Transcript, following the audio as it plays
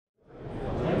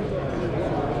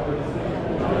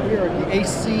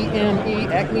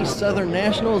ACME, Acme Southern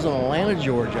Nationals in Atlanta,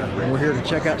 Georgia. And we're here to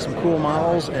check out some cool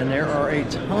models, and there are a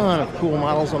ton of cool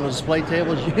models on the display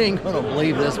tables. You ain't gonna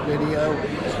believe this video.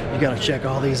 You gotta check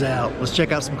all these out. Let's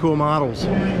check out some cool models.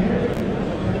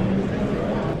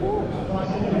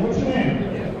 What's your name?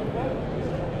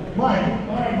 Mike.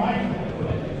 All right, Mike.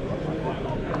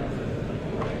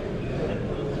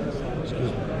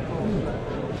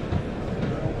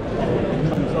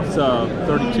 It's a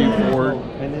 32 Ford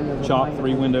Chalk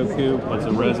 3-window coupe. It's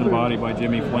a resin body by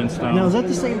Jimmy Flintstone. Now, is that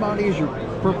the same body as your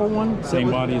purple one?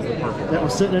 Same body as the purple. That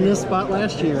was sitting in this spot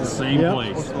last year. Same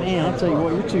place. Man, I'll tell you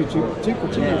what, you're two for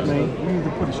two with me. You need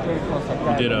to put it straight across like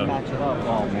that. We did and match it up.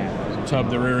 Oh man. Tub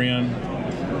the rear end,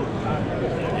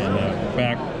 and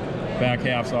back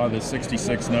half's out of the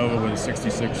 66 Nova with a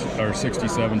 66 or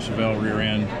 67 Revell rear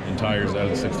end, and tires out of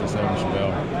the 67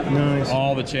 Revell. Nice.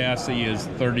 All the chassis is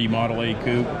 30 Model A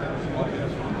coupe.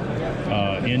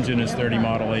 Engine is 30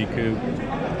 Model A coupe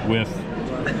with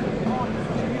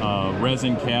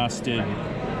resin casted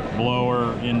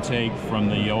blower intake from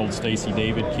the old Stacy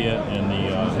David kit, and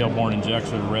the Hillborn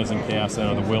injector resin cast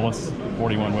out of the Willis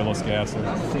 41 Willis castle,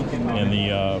 and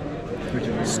the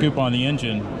scoop on the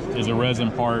engine is a resin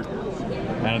part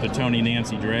out of the Tony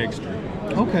Nancy dragster.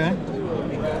 Okay.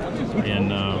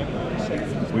 And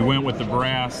we went with the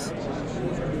brass,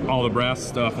 all the brass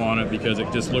stuff on it because it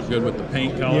just looked good with the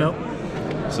paint color. Yep.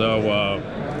 So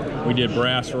we did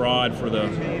brass rod for the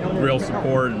grill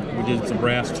support, and we did some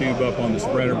brass tube up on the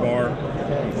spreader bar.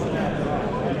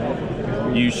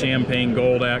 Used champagne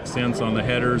gold accents on the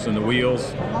headers and the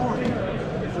wheels.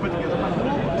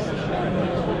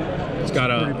 It's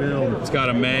got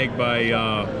a mag by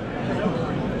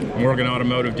Morgan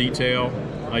Automotive Detail.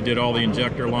 I did all the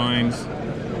injector lines,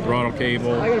 throttle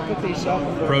cable,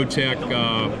 ProTech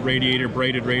radiator,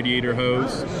 braided radiator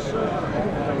hose.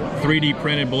 3D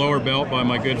printed blower belt by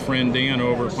my good friend Dan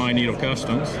over at Pine Needle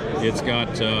Customs. It's got,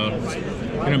 it's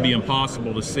going to be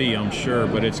impossible to see, I'm sure,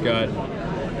 but it's got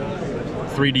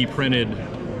 3D printed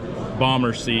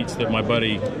bomber seats that my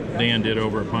buddy Dan did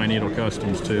over at Pine Needle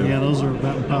Customs too. Yeah, those are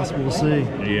about impossible to see.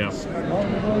 Yeah.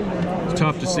 It's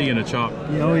tough to see in a Chalk,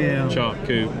 Chalk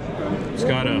coupe. It's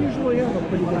got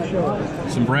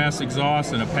some brass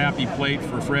exhaust and a Pappy plate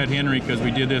for Fred Henry, because we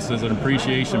did this as an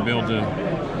appreciation build to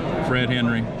Fred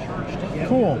Henry.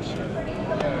 Cool.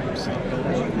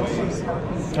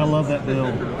 I love that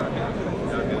build.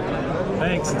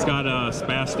 Thanks. It's got a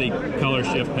spastic color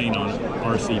shift paint on it,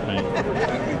 RC paint,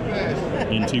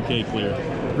 in 2K clear.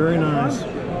 Very nice.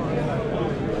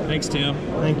 Thanks, Tim.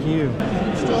 Thank you.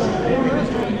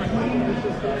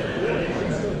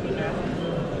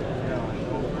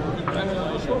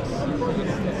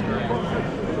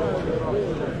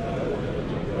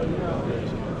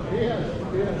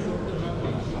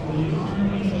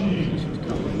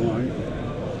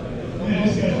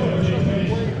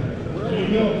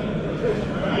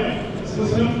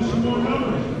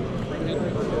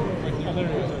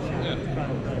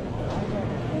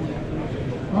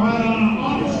 Right on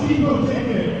Office Depot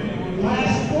ticket,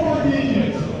 last 4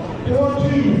 digits,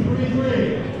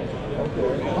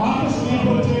 4233. Office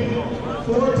Depot ticket,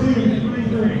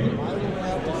 4233.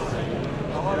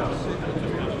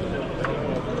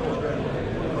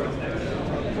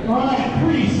 All right,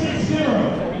 360.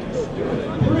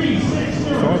 360.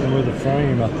 Starting with the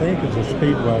frame, I think it's a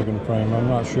Speedwagon frame. I'm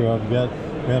not sure. We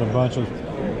had a bunch of,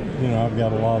 I've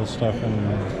got a lot of stuff in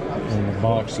the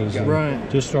boxes. And right.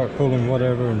 Just start pulling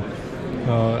whatever. And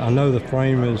I know the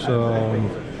frame is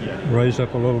raised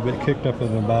up a little bit, kicked up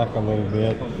in the back a little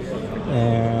bit,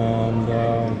 and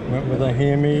went with a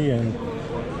Hemi. And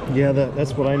yeah,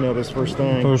 that's what I noticed first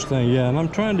thing. Yeah. And I'm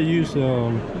trying to use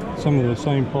some of the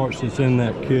same parts that's in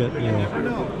that kit.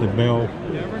 The bell.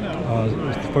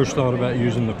 First thought about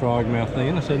using the frog mouth thing,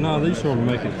 and I said, no, these sort of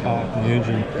make it tight in the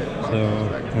engine. So,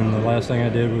 and the last thing I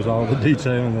did was all the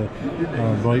detail in the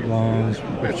brake lines,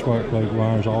 spark plug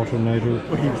wires, alternator,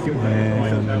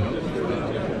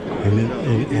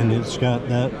 and it's got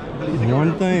that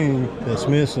one thing that's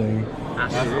missing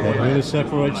that really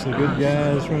separates the good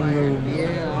guys from the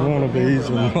wannabes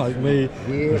and like me.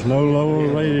 There's no lower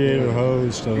radiator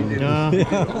hose. So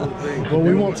well,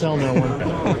 we won't tell no one.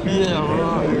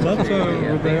 That's a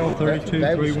Revell 32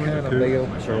 3-window coupe.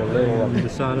 We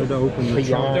decided to open the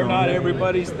trunk. They're not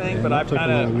everybody's thing, but I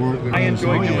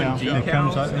enjoy doing decals. It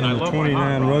comes out in the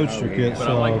 29 Roadster kit.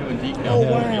 So, oh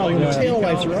wow, the tail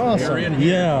lights are awesome.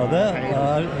 Yeah,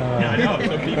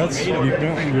 that's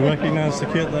you recognize the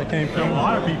kit that came from? A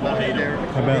lot of people hate it.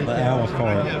 About the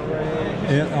Alucard.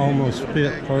 It almost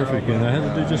fit perfect, and I had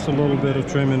to do just a little bit of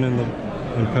trimming in the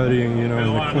puttying, in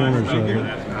the corners of it.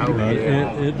 but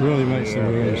it really makes the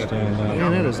wheels stand out.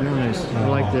 Man, that is nice. I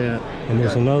like that. And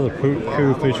there's another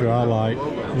cool feature I like.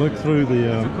 Look through the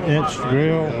etched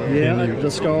grill. Yeah,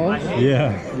 the skull.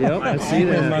 Yeah. Yep, I see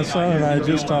that. And my son and I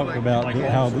just talked about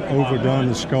how overdone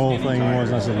the skull thing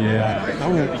was. I said, yeah, I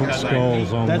won't put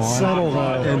skulls on That's mine. subtle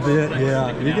though. And then,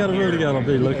 yeah, you really gotta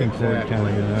be looking for it, kind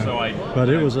of, you know. But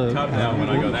it was a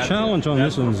challenge on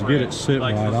this one is get it sit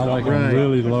right. I like it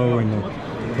really low in the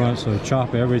front, so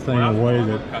chop everything away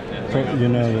that, you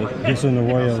know, that gets in the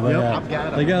way of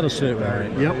that. They got to sit right.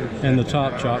 Yep. And the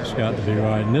top chop's got to be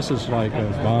right. And this is like a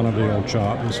Bonneville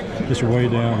chop. It's way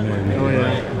down there. Oh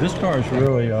yeah. This car is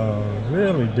really,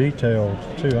 really detailed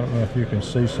too. I don't know if you can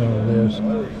see some of this.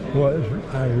 Well,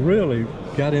 I really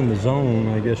got in the zone,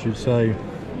 I guess you'd say,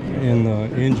 in the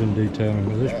engine detailing.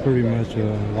 But there's pretty much a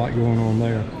lot going on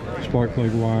there. Spark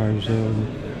plug wires,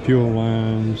 fuel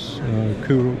lines,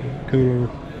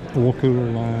 oil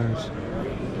cooler lines.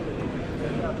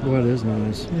 Boy, it is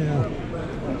nice. Yeah.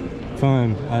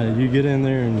 Fun. You get in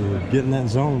there and you get in that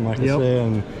zone, like I said,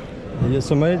 and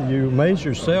it's amazing. You amaze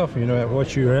yourself, you know, at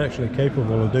what you're actually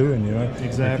capable of doing, you know.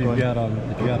 Exactly. If you've got a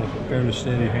fairly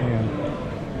steady hand.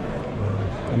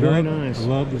 Very nice. I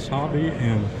love this hobby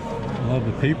and I love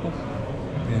the people,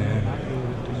 and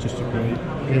it's just a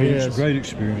great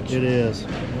experience. It is.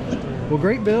 Well,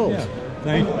 great build. Yeah.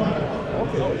 Thank you.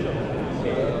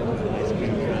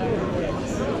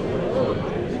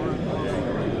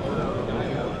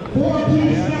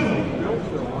 427.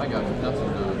 I got you. That's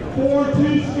enough.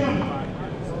 427.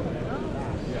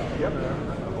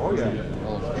 Oh yeah.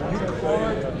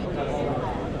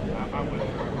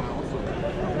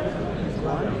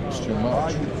 It's too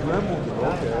much.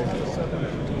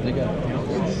 They got it.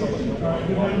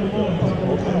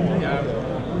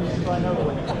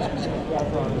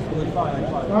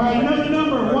 All right, another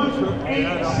number,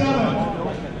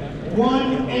 187.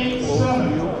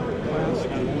 187.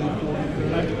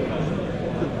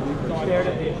 Stared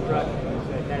at the instructions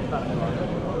and said,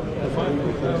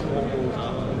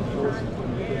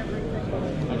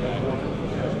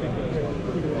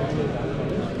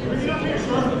 that's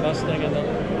not the best thing in the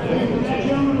That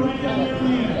gentleman right down there in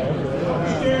the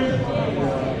end. Stairs.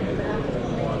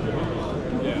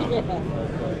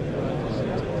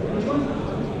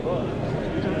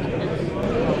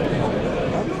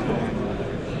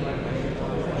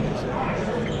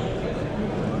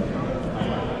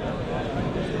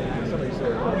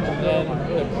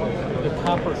 the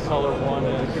copper color one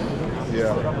is.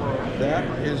 Yeah, that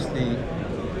is the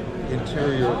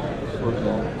interior for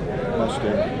the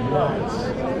Mustang.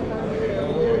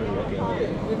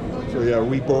 So yeah,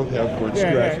 we both have where it's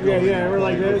scratched. Yeah, we're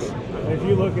like this. And if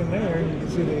you look in there, you can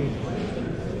see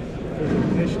there's a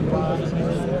ignition box and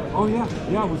everything. Oh yeah,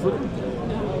 I was looking.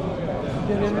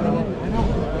 Did everything in. I know.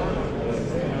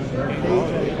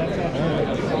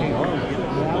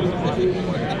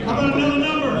 How about another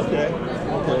number? Okay.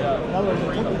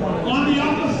 On the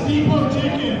Office Depot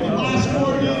ticket, the last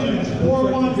four digits,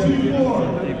 4124.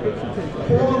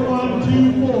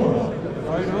 4124.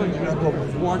 I know, you have to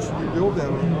watch me build that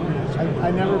one.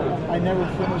 I never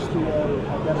finished the build.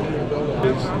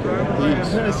 It's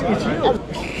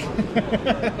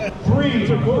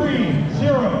 330.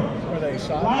 Are they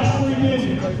shot? Last three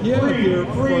digits. Yeah, they're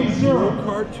 330.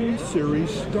 Cartoon Series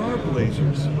Star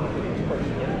Blazers.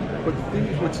 But the thing,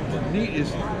 what's neat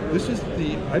is this is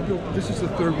the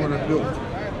third one I built.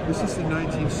 This is the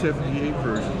 1978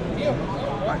 version.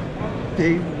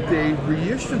 They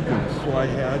reissued them, so I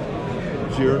had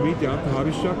Jeremy down at the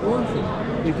Hobby Shop Orphan.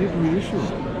 They did reissue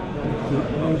them. They're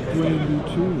all brand new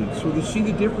tooling. So to see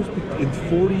the difference in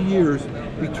 40 years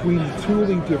between the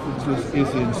tooling differences is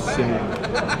insane.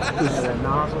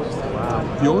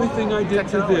 The only thing I did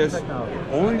to this,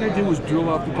 only thing I did was drill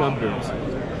out the gun barrels.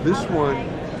 This one,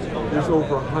 there's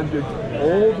over 100.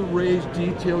 All the raised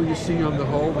detail you see on the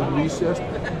hull and recessed,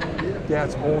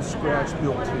 that's all scratch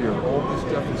built here. All this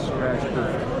stuff is scratch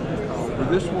built. For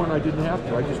this one, I didn't have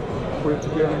to. I just put it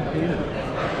together and painted it.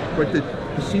 But to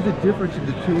see the difference in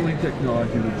the tooling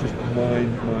technology was just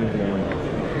mind blowing.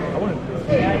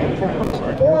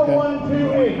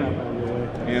 4128.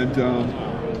 And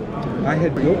I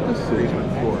had built this thing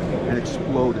before and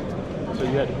exploded. So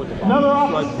you had to put the Another So I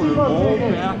Office put it Depot all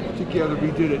ticket. back together,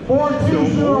 redid it.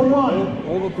 4201.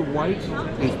 All of the whites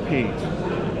is paint.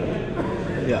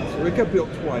 Yeah, so it got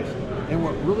built twice. And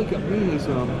what really got me is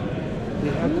they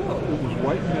had it was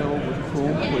white metal with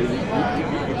chrome plated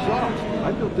exhaust.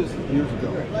 I built this years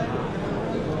ago.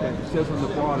 And it says on the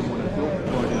bottom when I built it,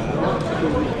 so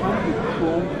they come with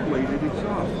chrome plated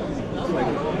exhaust. It's like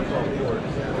you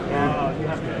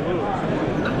have to glue it.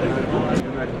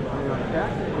 and I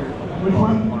packed it. Which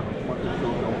one?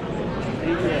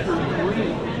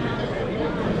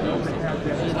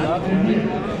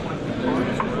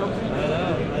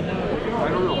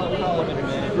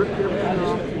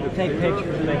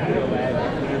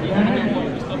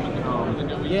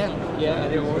 Yeah, yeah, I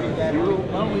didn't order that.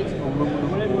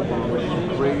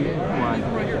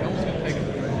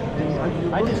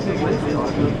 I just think this is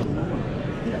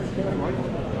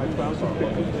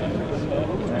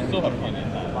Still have plenty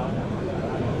of that.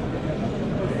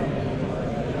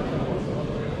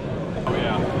 Oh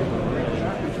yeah.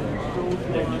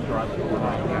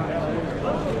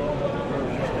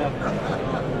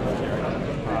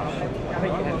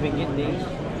 I've been getting these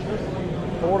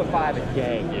 4 to 5 a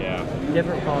day. Yeah.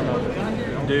 Different phone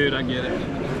numbers. Dude, I get it.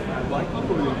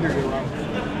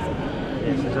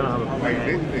 Yes, I don't have a phone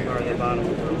number. Or the bottom.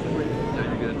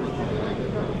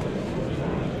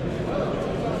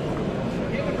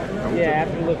 Yeah,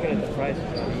 after looking at the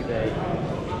prices on eBay.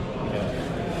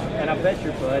 And I bet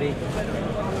your buddy,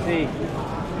 see,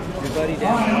 your buddy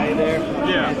down the way there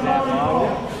has that model.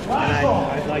 And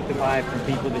I'd like to buy it from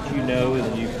people that you know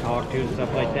and you've talked to and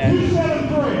stuff like that.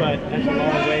 But that's a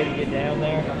long way to get down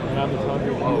there, and I'm as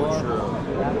hungry as you are.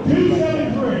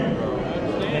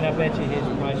 And I bet you his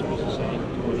price was the same.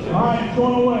 All right, it's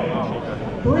going away.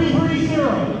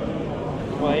 330.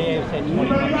 Well, he said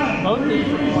 25. Both these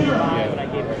were 25, and I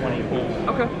gave him 24.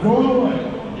 Okay. Going away.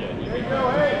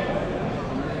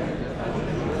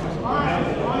 All right,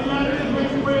 all you gotta do is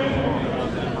make your way.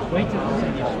 Wait till the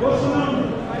second. What's the number?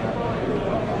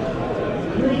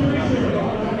 330.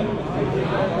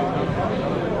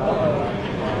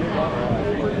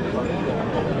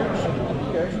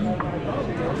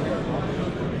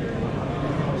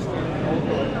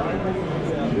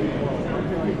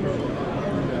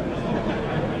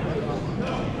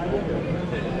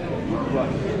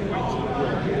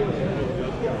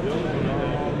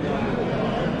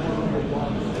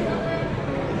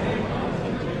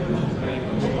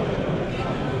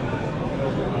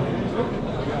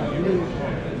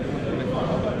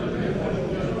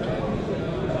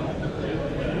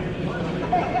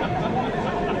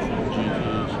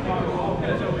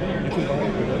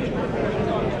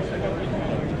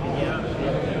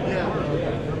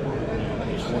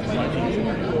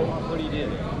 What do you do?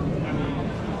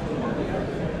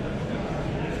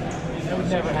 That would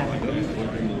never happen.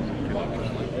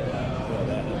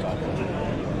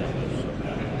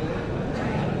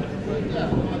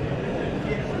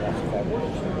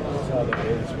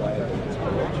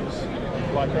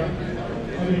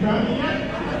 Have you got it yet?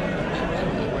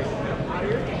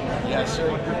 Yes, sir.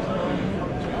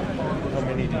 How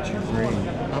many did you bring?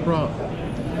 I brought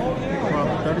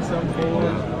 37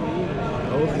 Ford,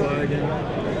 Volkswagen,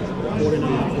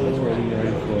 49 Ford,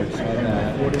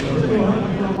 41.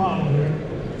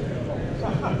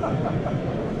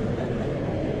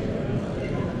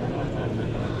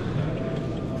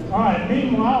 All right,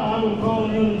 meanwhile, I will call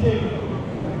another ticket.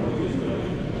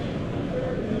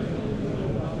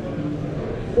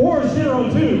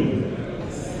 402.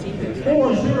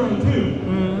 402.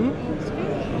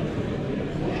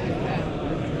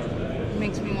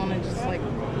 Makes me want to just like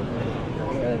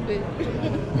 388.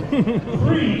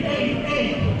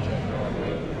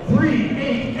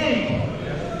 388.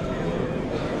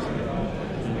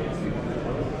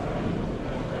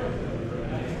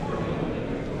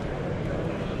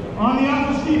 On the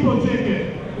Office Depot ticket,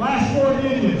 last 4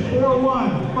 digits,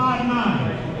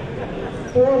 4159.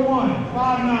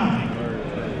 4159.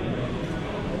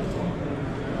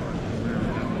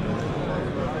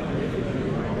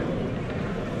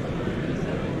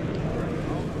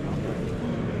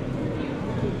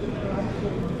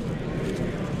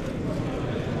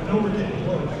 No, we're getting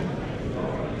close.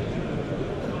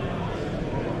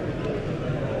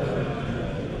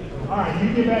 All right, you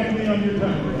get back to me on your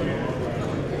turn.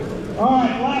 All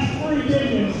right, last 3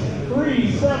 digits,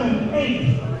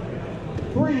 378.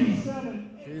 378.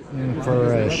 Shooting for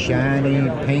a shiny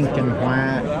pink and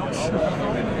white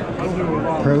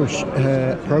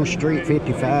Pro Street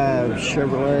 55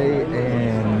 Chevrolet,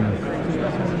 and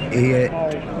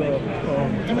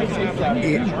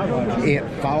it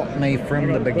fought me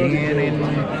from the beginning.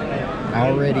 I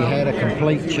already had a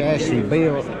complete chassis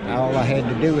built. All I had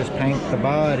to do was paint the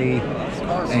body,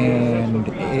 and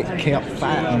it kept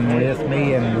fighting with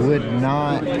me and would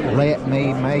not let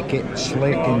me make it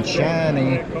slick and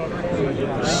shiny.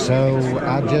 So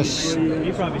I just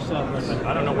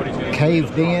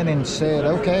caved in and said,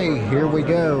 okay, here we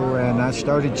go. And I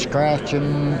started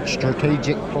scratching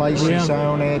strategic places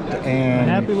on it, and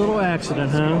Happy little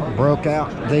accident, huh? broke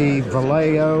out the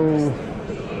Vallejo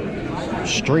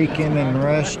streaking and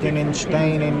rusting and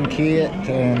staining kit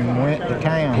and went to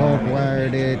town. Plug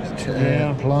wired it,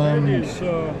 plumbed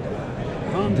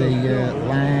the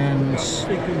lines.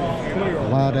 A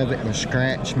lot of it was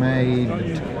scratch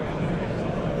made.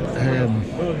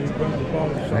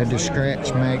 I had to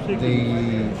scratch make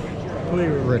the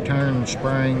return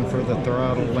spring for the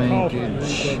throttle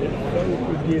linkage.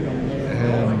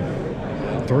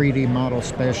 3D Model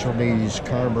Specialties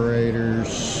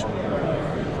carburetors.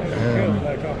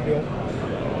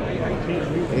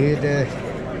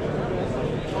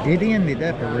 It ended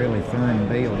up a really fun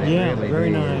build. Yeah, really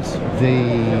very did. nice.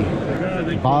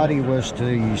 The body was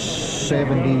the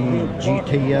 70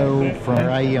 GTO from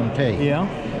AMT. Yeah.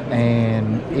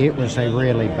 And it was a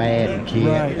really bad kit,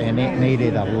 Right. and it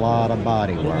needed a lot of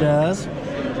body work. It does.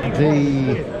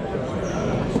 The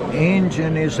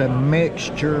engine is a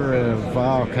mixture of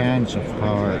all kinds of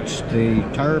parts. The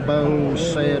turbo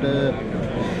setup,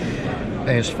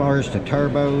 as far as the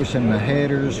turbos and the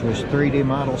headers, was 3D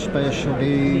Model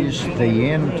Specialties.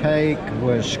 The intake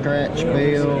was scratch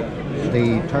built.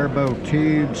 The turbo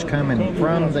tubes coming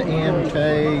from the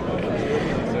intake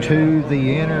to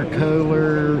the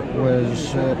intercooler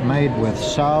was made with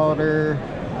solder.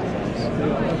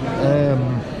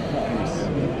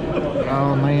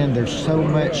 Oh man, there's so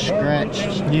much scratch.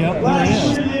 Yep,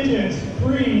 Last there is. 3 digits,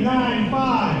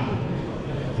 395.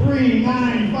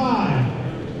 395.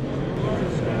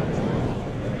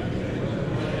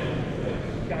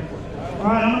 All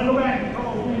right, I'm going to go back and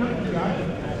call 300, guys.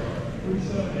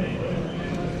 378.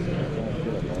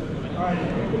 All right.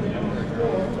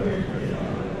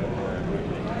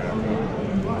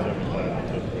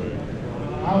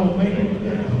 I will make it.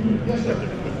 Yes, sir.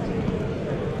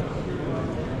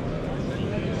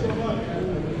 Thank you so much.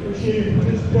 Appreciate your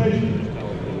participation.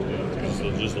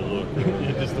 Just a look.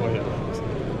 Yeah, just the way it looks.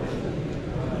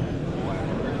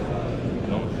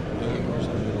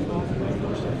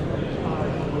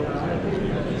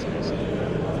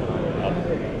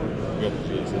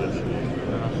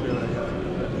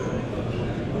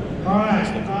 All right.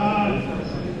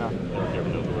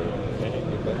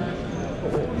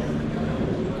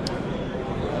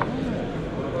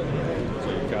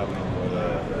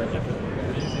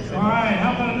 All right.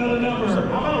 How about another number? How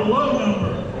about a low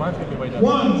number?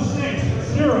 160.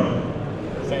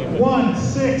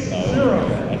 160. I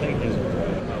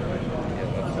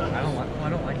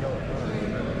don't like yellow.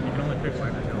 You can only pick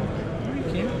one. You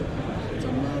can't. It's a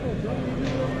model, bro.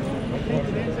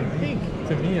 Painted in pink.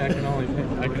 To me, I can only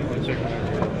check my I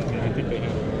think they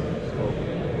have.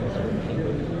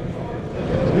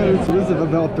 Yeah, so this is a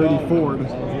Revell 30 Ford,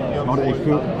 about 8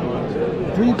 foot.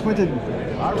 3D printed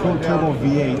twin turbo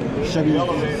V8 Chevy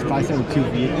 572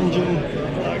 V8 engine.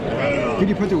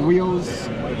 3D printed wheels.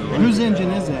 Whose engine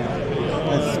is that?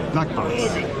 That's Black Box.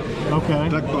 Okay.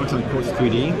 Black Box on Quartz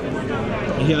 3D.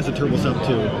 And he has a turbo sub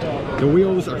too. The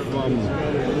wheels are from, I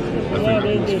forgot who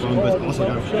it's from, but it's also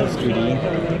got Quartz 3D.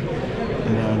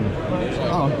 And then,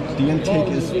 the intake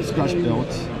is scratch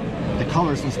built. The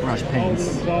colors and scratch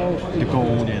paints. The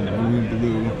gold and the moon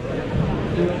blue.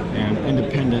 And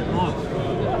independent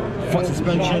front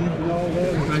suspension.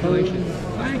 Congratulations.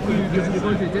 Thank you.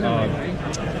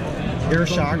 Air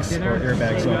shocks, or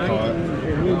airbags, so call it.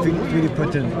 3D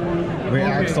printed rear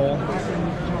axle,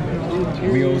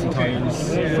 wheels and tires.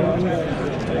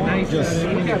 Just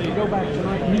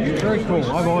Very cool.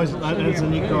 I've always, that's a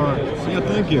neat car. yeah,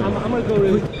 thank you. I'm gonna go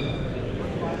really.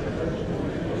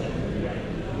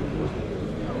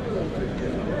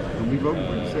 We voted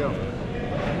for yourself.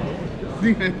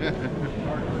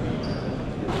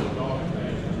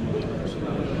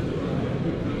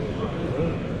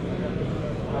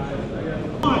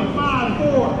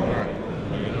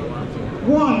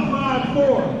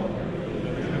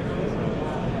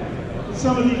 154.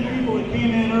 Some of these people that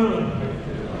came in early.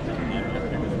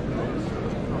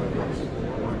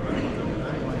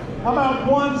 How about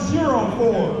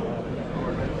 104?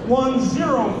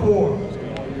 104.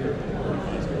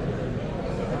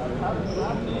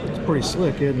 It's pretty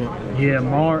slick, isn't it? Yeah,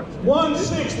 Mark.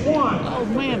 161. Oh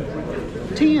man,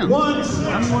 Tim.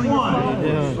 161.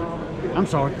 Yeah. I'm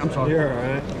sorry. You're all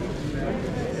right.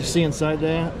 You see inside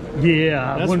that?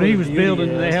 Yeah, That's when where he the was beauty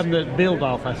building, they is. have the build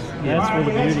office. That's where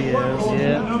the beauty is.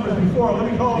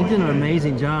 Yeah. He did an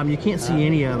amazing job. You can't see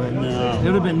any of it. No. It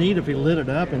would have been neat if he lit it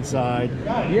up inside.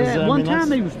 'Cause, Yeah, I one mean, time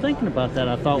that's- he was thinking about that,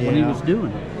 I thought, when he Yeah. was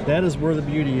doing it. That is where the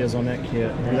beauty is on that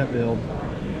kit, or that build.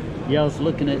 Yeah, I was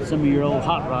looking at some of your old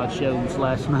hot rod shows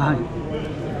last night.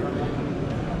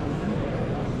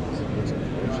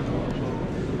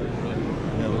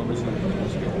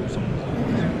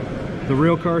 The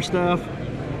real car stuff?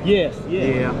 Yes,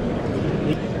 yeah.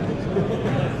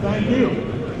 Thank you.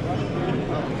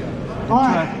 All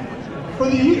right. For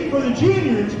the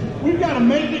juniors, we've got to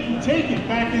make it and take it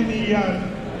back in the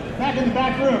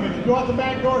back room. If you go out the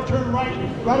back door, turn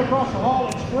right across the hall.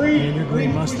 It's free. Man, your green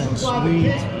Free Mustang's supply of sweet.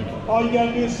 kit. All you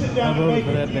gotta do is sit down and make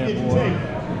it and get your tape.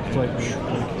 It's like,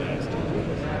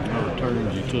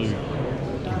 returns you too.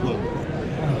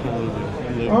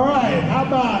 All right, how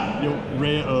about not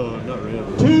red.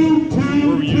 2,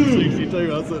 2, 2. 62.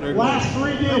 I was sitting there. Last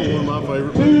three digits. One of my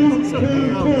favorite. 2, 2, 2.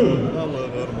 I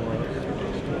love that more.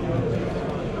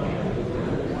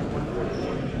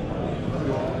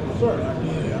 Sir,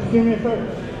 do me a favor.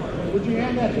 Would you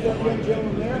hand that to that young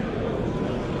gentleman there?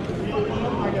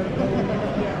 I got it.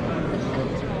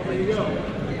 There you go.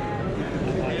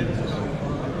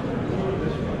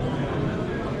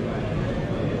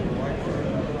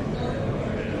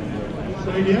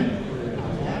 Say again.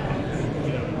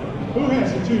 Who has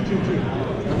the 2, 2, 2?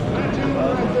 That gentleman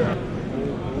right there.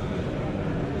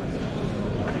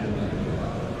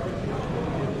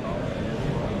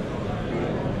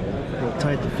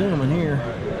 Tight the film in here.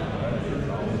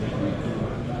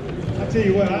 I tell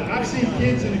you what, I've seen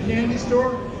kids in a candy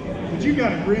store, but you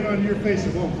got a grin on your face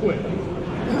that won't quit.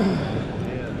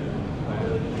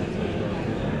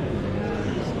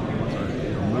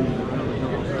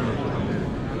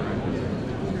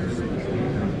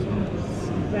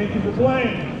 Thank you for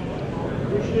playing.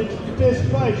 Appreciate your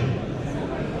participation.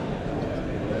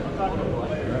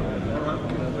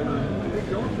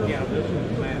 Yeah, this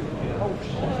one's mad.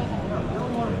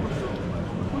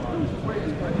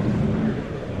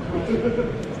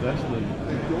 That's the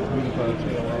unified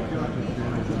tail.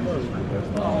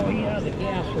 Oh yeah, the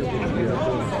gas was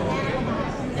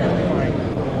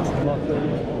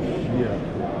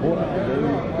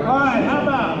All right, how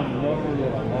about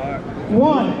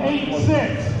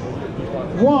 186?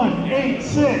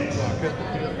 186.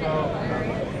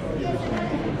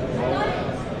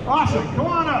 Awesome, come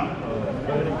on up.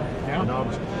 And I'll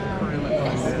just cram it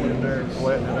in there and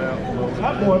flatten it out.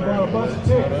 That boy brought a bunch of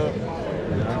tips.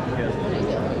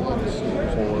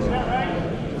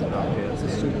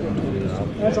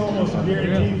 That's almost a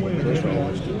guaranteed win.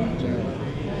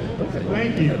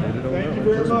 Thank you. Thank you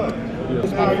very much.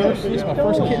 It's my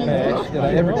first kit bash that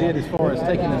I ever did as far as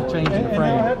taking and changing the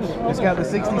frame. It's got the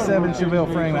 67 Revell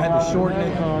frame. I had to shorten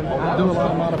it, do a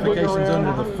lot of modifications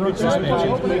under the front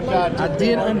suspension. I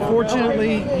did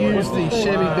unfortunately use the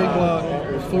Chevy Big Block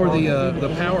for the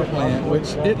power plant,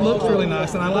 which it looks really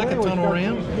nice, and I like a tunnel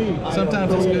ram.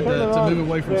 Sometimes it's good to move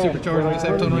away from supercharged when you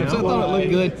have tunnel rams. So I thought it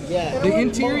looked good. The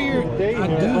interior, I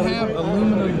do have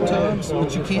aluminum tubs,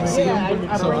 but you can't see them,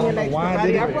 so I don't know why I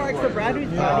did it.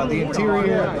 The interior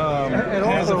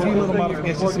has a few little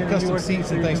modifications, some custom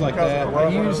seats and things like that. I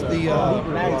used the, I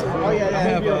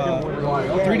have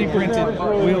 3D printed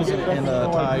wheels and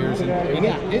tires, and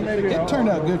it turned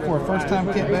out good for a first time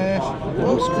kit bash.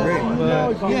 Looks great.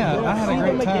 But yeah, I had a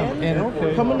great time.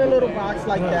 And come in a little box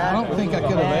like that. I don't think I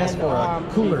could have asked for a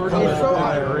cooler color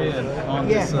than red on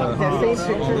this,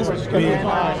 this big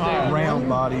round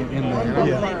body in there.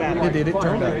 Yeah, it did. It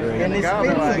turned out great. And it's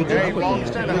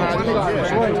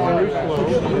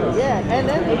yeah, and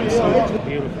then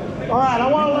all right, I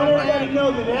want to let everybody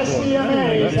know that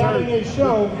SCMA is having a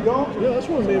show. That's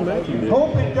one me and Matthew did.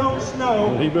 Hope it don't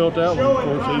snow. He built that one. Of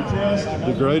course, contest.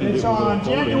 he degraded it. It's on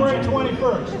January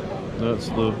 21st. That's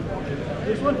the.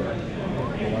 This one?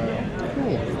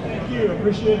 Cool. Thank you.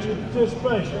 Appreciate your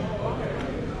participation.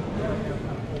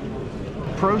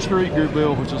 Pro Street Group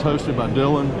Bill, which is hosted by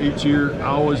Dylan each year. I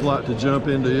always like to jump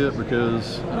into it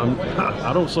because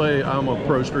I don't say I'm a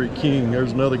Pro Street king.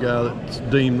 There's another guy that's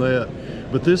deemed that.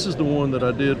 But this is the one that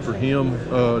I did for him,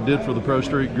 did for the Pro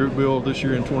Street Group Bill this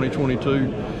year in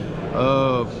 2022.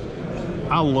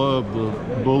 I love the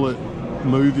Bullet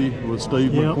movie with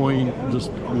Steve McQueen.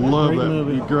 Just love that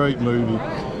movie. Great movie.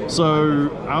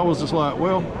 So I was just like,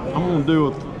 well, I'm going to do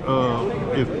it.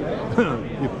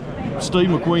 If Steve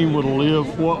McQueen would have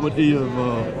lived, what would he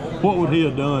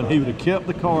have done? He would have kept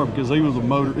the car because he was a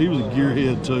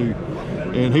gearhead too.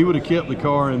 And he would have kept the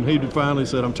car, and he'd have finally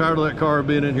said, I'm tired of that car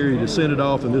being in here. He'd have sent it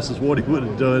off, and this is what he would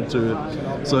have done to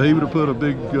it. So he would have put a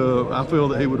big, I feel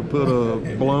that he would have put a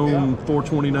blown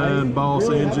 429 Boss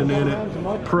engine in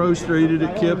it, Pro Streeted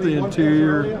it, kept the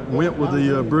interior, went with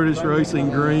the British Racing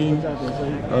green,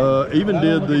 even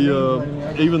did the,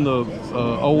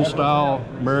 old style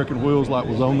American wheels like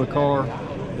was on the car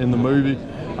in the movie.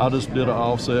 I just did an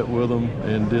offset with them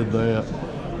and did that.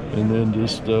 And then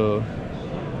just kind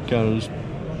of just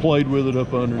played with it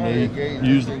up underneath,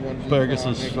 used the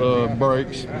Pegasus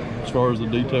brakes as far as the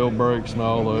detail brakes and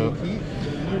all that.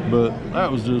 But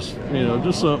that was just,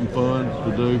 just something fun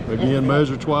to do. Again,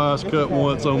 measure twice, cut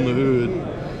once on the hood.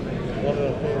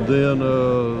 Then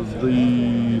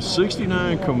the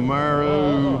 69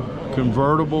 Camaro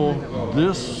convertible,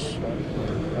 this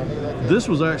This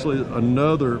was actually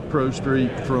another Pro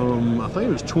Street from, I think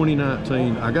it was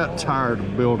 2019. I got tired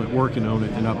of building, working on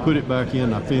it, and I put it back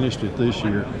in. I finished it this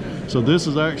year. So this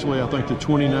is actually, I think, the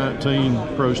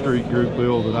 2019 Pro Street group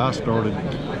build that I started.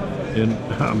 And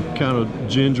I'm kind of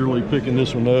gingerly picking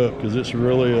this one up because it's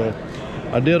really a,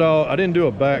 I didn't do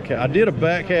a back half. I did a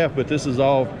back half, but this is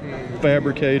all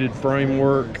fabricated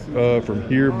framework from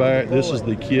here back. This is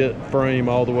the kit frame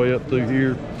all the way up through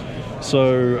here.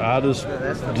 So I just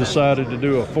decided to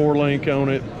do a 4-link on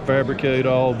it, fabricate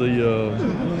all the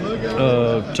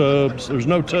tubs. There's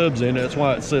no tubs in it, that's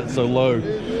why it sits so low.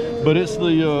 But it's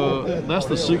the that's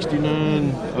the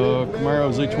 69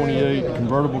 Camaro Z28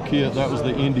 convertible kit. That was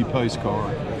the Indy pace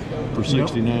car for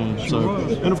 69. Yep. So,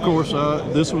 and of course,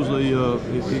 this was the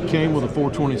it came with a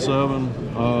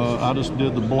 427. I just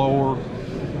did the blower,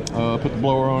 put the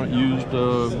blower on it, used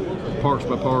parts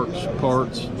by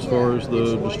parts as far as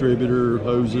the distributor,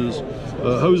 hoses.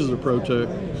 Hoses are Protec.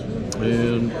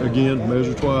 And again,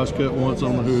 measure twice, cut once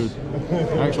on the hood.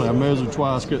 Actually, I measured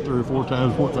twice, cut 3 or 4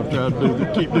 times once I've tried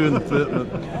to keep doing the fitment.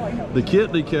 The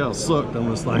kit decals sucked on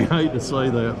this thing. I hate to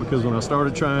say that because when I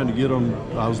started trying to get them,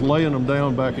 I was laying them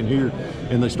down back in here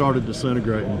and they started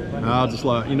disintegrating. And I was just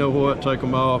like, you know what, take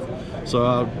them off. So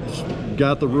I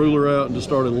got the ruler out and just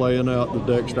started laying out the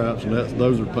deck straps, and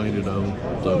those are painted on.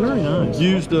 So very nice.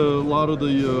 Used a lot of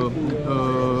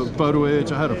the photo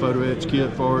etch. I had a photo etch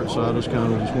kit for it, so I just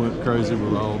kind of went crazy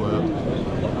with all that.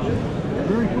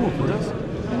 Very cool, Chris.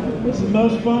 This is the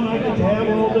most fun I get to have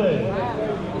all day.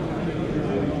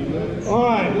 All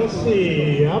right, let's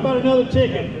see. How about another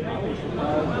ticket?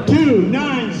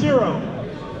 290.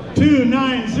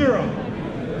 290.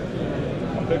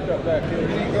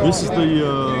 This is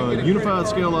the Unified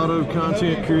Scale Auto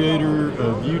content creator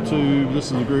of YouTube. This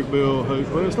is a group build.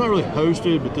 Well, it's not really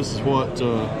hosted, but this is what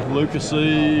Lucas C.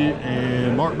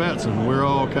 and Mark Batson, we're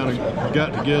all kind of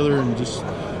got together and just,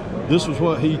 this was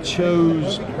what he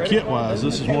chose kit-wise.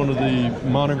 This is one of the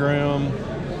Monogram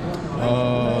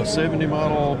 70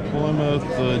 model Plymouth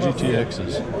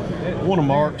GTXs. One of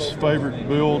Mark's favorite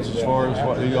builds as far as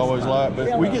what he always liked,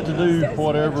 but we get to do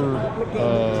whatever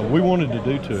we wanted to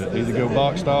do to it. Either go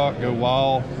box stock, go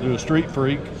wild, do a street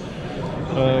freak,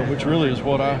 which really is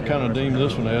what I kind of deemed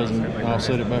this one as, and I'll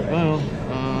set it back down.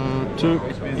 Took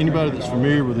anybody that's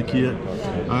familiar with the kit,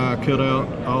 I cut out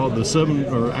all the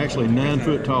 9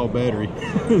 foot tall battery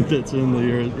that's in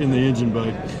the engine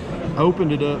bay.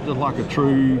 Opened it up just like a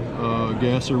true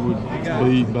gasser would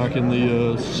be back in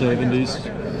the 70s.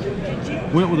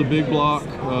 Went with a big block,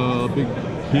 big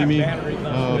Hemi,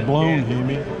 blown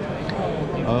Hemi.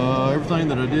 Everything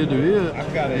that I did to it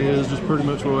is just pretty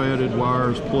much what I added: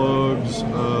 wires, plugs,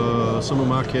 some of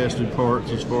my casted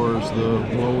parts as far as the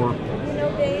blower.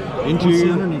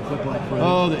 Interior. Underneath look like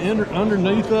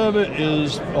underneath of it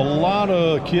is a lot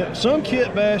of kit, some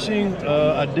kit bashing.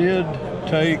 I did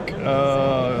take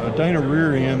a Dana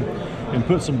rear end and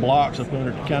put some blocks up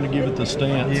under to kind of give it the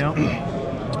stance. Yep.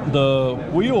 The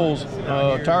wheels,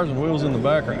 tires and wheels in the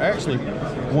back are actually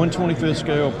 1/25th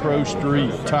scale Pro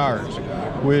Street tires,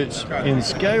 which in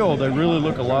scale they really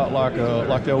look a lot like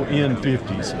the old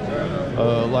N50s,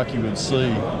 like you would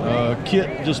see.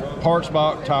 Kit just parts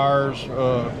box tires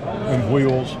and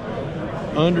wheels.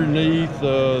 Underneath,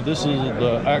 this is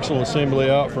the axle assembly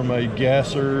out from a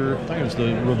gasser. I think it was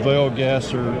the Revell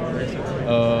gasser,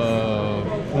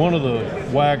 one of the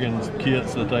wagons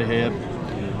kits that they had.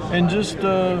 And just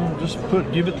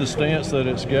give it the stance that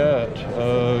it's got.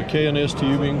 K&S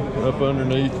tubing up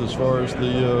underneath as far as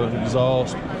the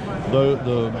exhaust.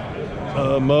 The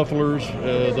mufflers,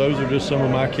 those are just some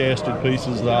of my casted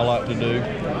pieces that I like to do.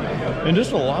 And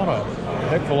just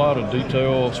heck of a lot of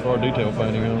detail as far as detail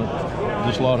painting on it.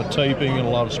 Just a lot of taping and a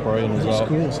lot of spraying. That's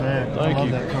cool, Zach. Thank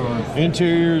you. That car.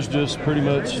 Interior's just pretty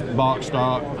much box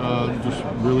stock,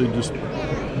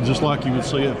 just like you would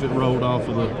see if it rolled off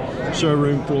of the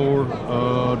showroom floor.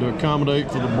 To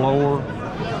accommodate for the blower,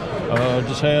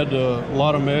 just had a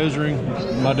lot of measuring.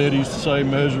 My dad used to say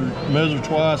measure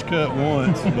twice, cut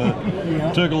once, but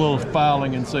took a little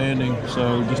filing and sanding,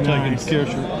 so just taking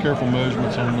careful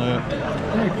measurements on that.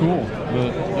 Very cool.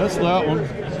 But that's that one.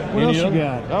 What else you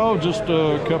got? Oh, just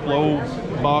a couple of old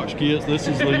box kits. This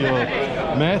is the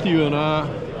Matthew and I.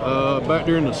 Back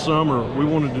during the summer, we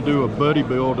wanted to do a buddy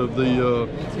build of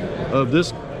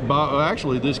this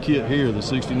kit here, the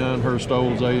 69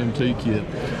 Hurst-Olds AMT kit.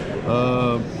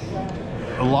 A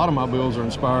lot of my builds are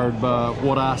inspired by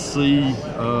what I see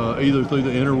either through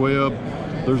the interweb.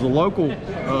 There's a local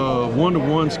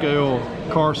 1-to-1 scale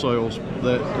car sales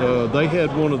that they had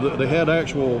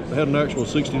an actual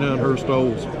 69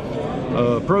 Hurst-Olds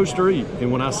Pro Street,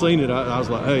 and when I seen it, I was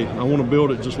like, hey, I want to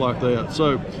build it just like that.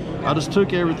 So I just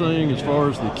took everything as far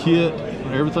as the kit,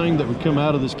 everything that would come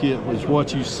out of this kit was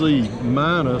what you see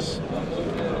minus,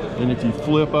 and if you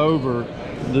flip over,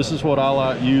 this is what I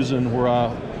like using, where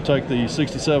I take the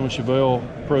 67 Chevelle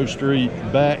Pro Street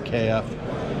back half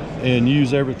and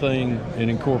use everything and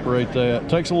incorporate that. It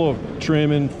takes a little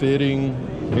trimming, fitting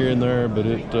here and there, but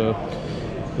it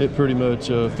pretty much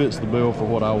fits the bill for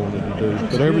what I wanted to do.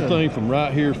 But everything from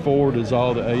right here forward is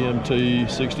all the AMT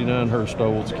 69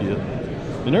 Hurst-Olds kit.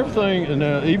 And everything, and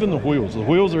even the wheels. The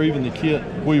wheels are even the kit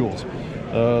wheels.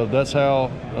 That's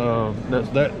how,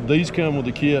 these come with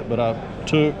the kit, but I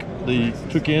took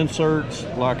inserts,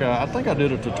 like I think I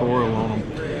did a tutorial on them,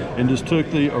 and just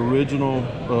took the original,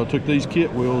 took these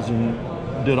kit wheels and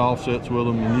did offsets with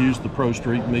them and used the Pro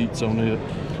Street meats on it.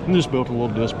 And just built a little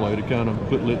display to kind of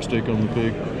put lipstick on the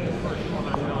pig.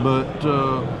 But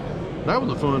that was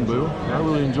a fun build. I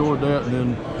really enjoyed that. And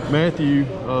then Matthew,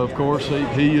 of course,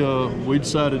 we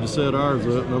decided to set ours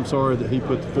up, and I'm sorry that he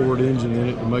put the Ford engine in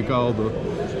it to make all the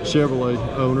Chevrolet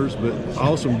owners, but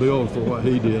awesome build for what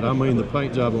he did. I mean, the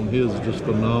paint job on his is just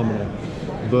phenomenal.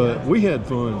 But we had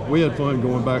fun. We had fun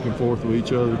going back and forth with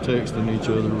each other, texting each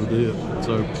other with it.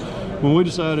 So when we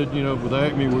decided, you know, with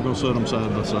ACME, we're going to set them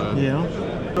side by side. Yeah.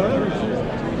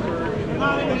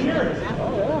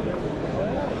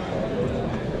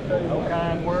 No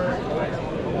kind word.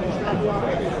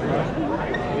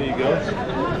 There you go.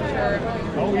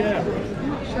 Oh yeah.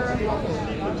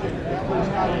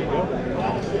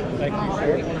 Thank you,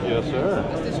 sir. Yes, sir.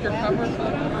 Is this your cover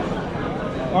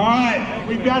photo? All right,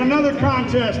 we've got another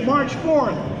contest, March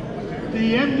 4th,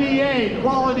 the MDA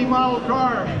Quality Model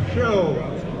Car Show,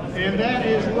 and that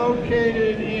is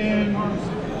located in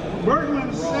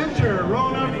Bergman Center,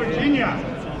 Roanoke, Virginia.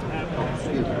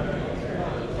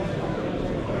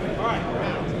 All right.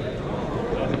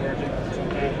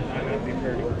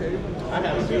 I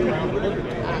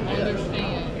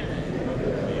understand.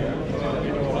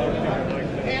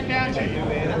 Hand down to you.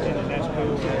 That's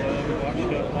cool. Watch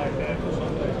stuff like that.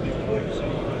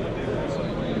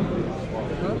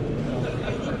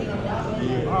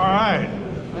 All right.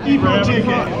 Depot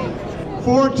ticket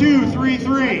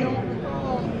 4233.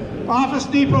 Office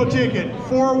depot ticket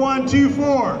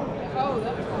 4124. Oh,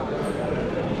 that's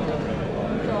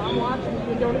fine. So I'm watching.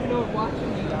 You don't even know I'm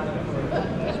watching.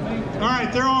 All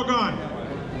right, they're all gone.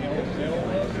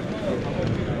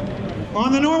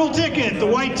 On the normal ticket, the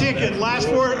white ticket, last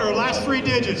three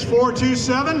digits,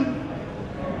 427.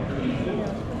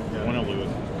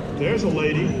 There's a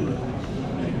lady.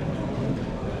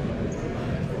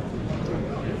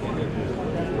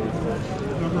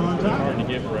 Number on top. Hard to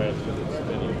get Brad because it's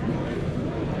steady.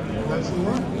 That's the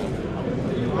one.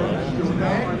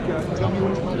 Tell me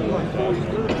which one you want.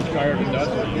 Tired of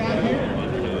dusting.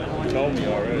 You told me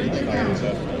already. Tired of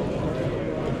dusting.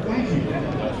 Thank you.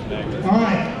 All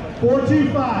right,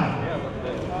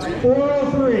 425,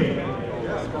 403,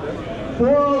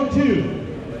 402,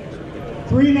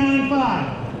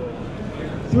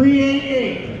 395,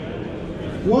 388,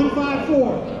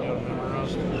 154.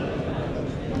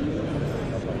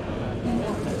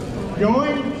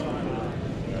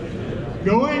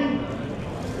 Going.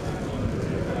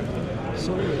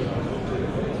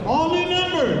 All new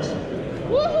numbers.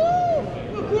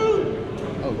 Woohoo! Woohoo!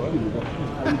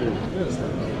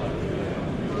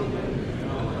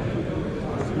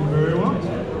 Very well.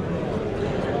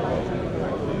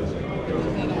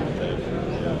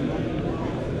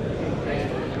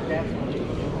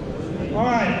 All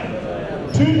right,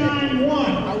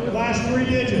 291, last three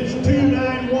digits,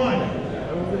 291.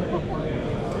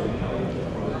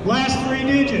 Last three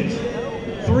digits,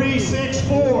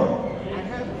 364,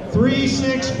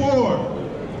 364.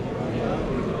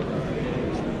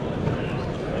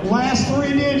 Last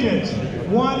three digits,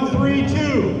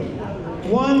 132,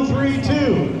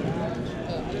 132.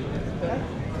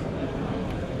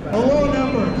 A low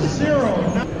number, 0.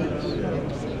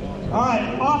 All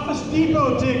right, Office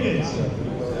Depot tickets,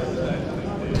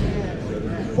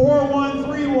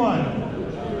 4131.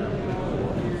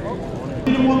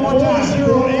 One more time,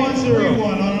 4031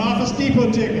 on an Office Depot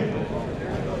ticket.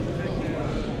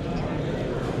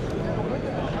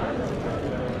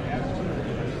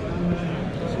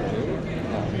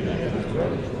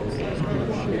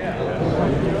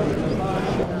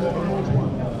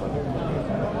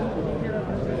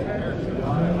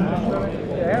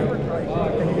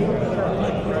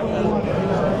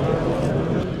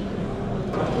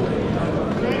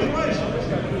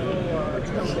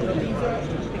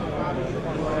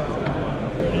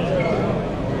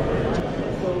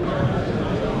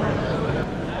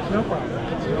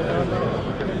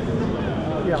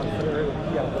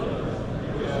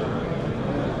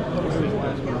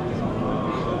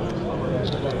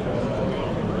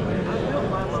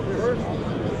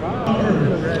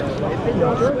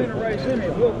 y'all spin a race in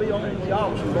it, we'll be on the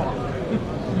auction block.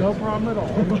 No problem at all.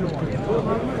 Enjoy.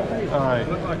 All right.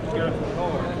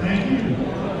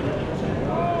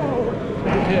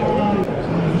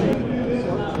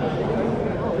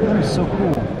 That is so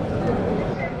cool.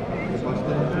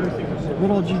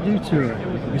 What all did you do to it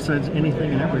besides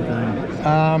anything and everything?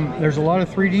 There's a lot of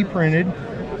 3D printed.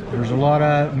 There's a lot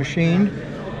of machined.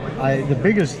 The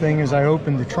biggest thing is I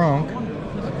opened the trunk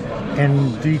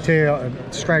and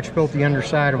scratch built the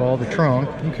underside of all the trunk.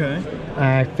 Okay.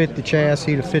 I fit the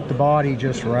chassis to fit the body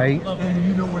just right.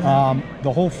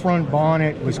 The whole front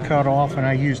bonnet was cut off, and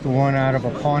I used the one out of a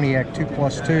Pontiac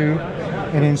 2+2,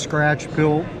 and then scratch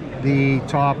built the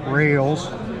top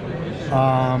rails.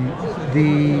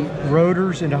 The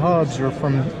rotors and hubs are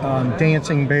from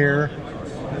Dancing Bear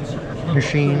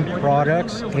machined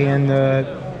products, and the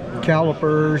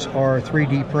calipers are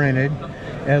 3D printed,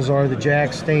 as are the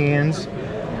jack stands.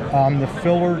 The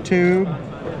filler tube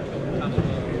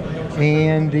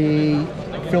and the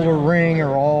filler ring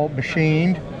are all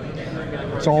machined.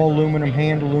 It's all aluminum,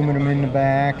 hand aluminum in the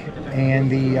back, and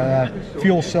the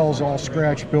fuel cell's all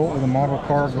scratch built with a model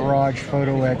car garage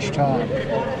photo etch top.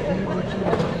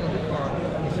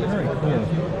 Very cool.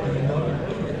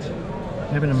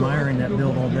 I've been admiring that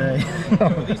build all day.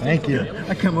 Thank you.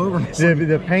 I come over and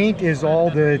the paint is all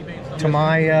the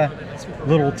Tamiya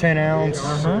little 10-ounce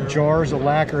jars of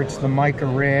lacquer. It's the mica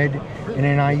red, and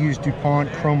then I use DuPont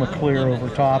Chroma Clear over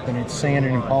top, and it's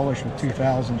sanded and polished with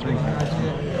 2000,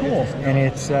 3000. Cool. And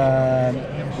it's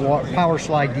power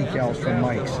slide decals from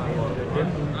Mike's.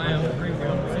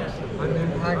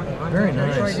 Very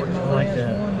nice. I like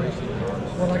that.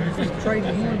 Well, I just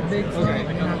traded him the big thing.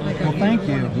 Well, thank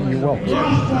you. You're welcome.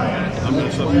 I'm going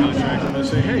to subcontract them and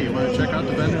say, hey, you want to check out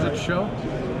the vendors at the show?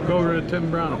 Go over to Tim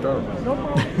Brown and Throttle.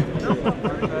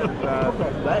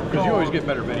 Because you always get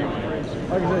better video.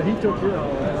 Like I said, he took care of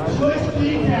all that. Slick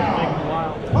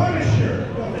decal. Punisher.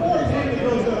 The fourth hand that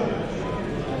goes up.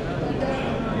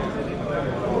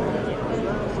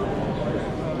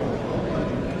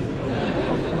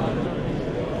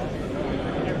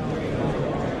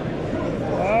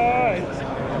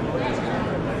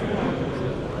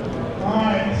 All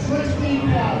right, slick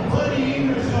decal. Bloody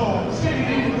Ingersoll. Second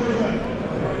hand that goes up.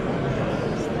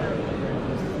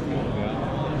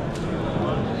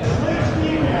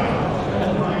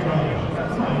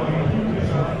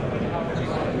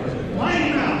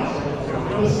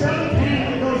 The seventh hand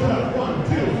that goes up. 1,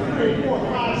 2, 3, 4,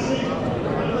 5, 6. I'm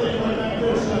going back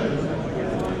this side.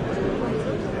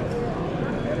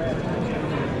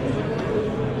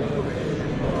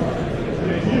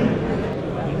 Thank you.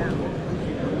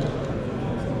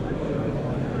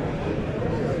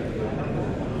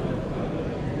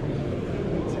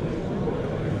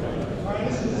 All right,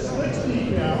 this is a slick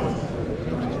decal.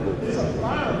 It's a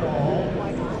fireball.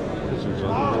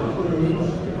 Top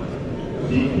cruise.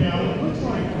 Decal. It looks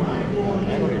like my going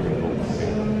in.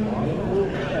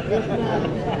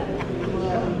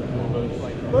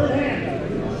 Third hand.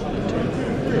 1, 2,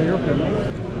 3. I'm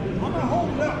going to hold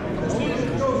it up. This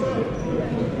hand goes up.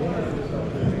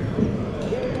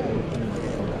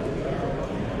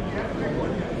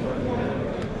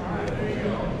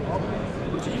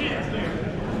 Put your hands there.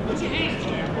 Put your hands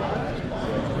there.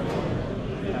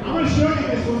 I'm going to show you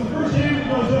this one. The first hand that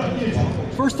goes up gets it.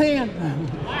 First hand.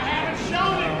 I haven't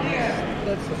shown it yet.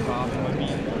 That's the problem.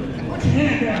 Put your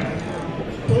hand down.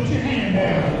 Put your hand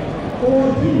down.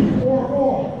 4, 2, 4,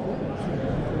 4.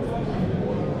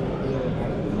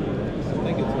 I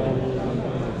think it's all.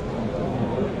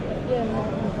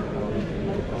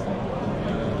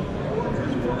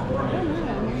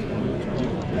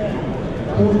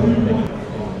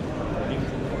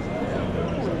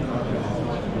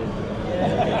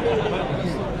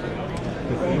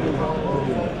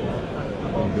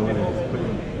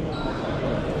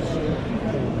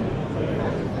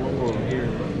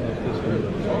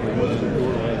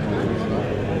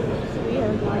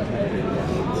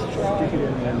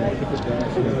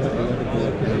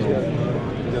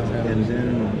 And then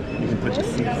you can put the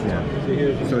seats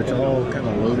in. So it's all kind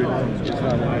of loaded. It's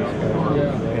not nice.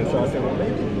 And so I said, well,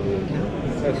 maybe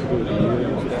that's good.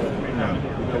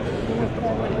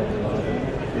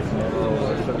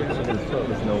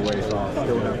 There's no way, so I'll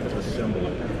still have to assemble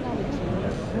it.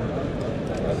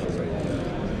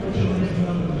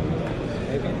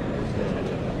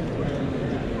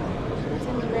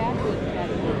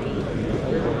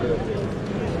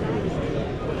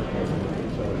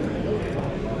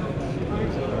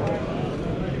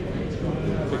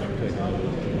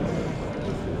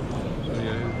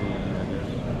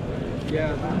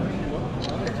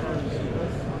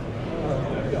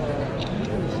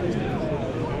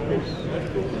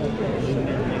 Well,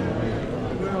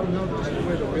 no, just the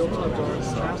way the wheel tubs are and the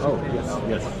chassis. Oh,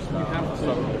 yes. You have to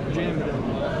jam it in.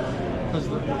 Because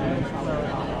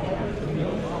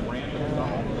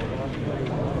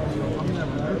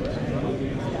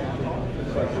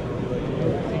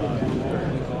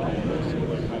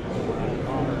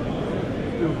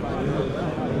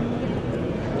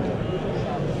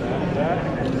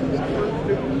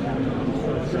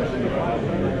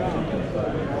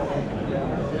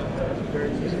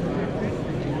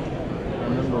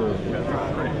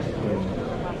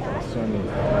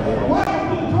Welcome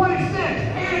to the 26th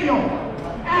annual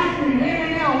ACME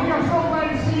A&L. We are so glad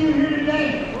to see you here today.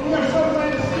 We are so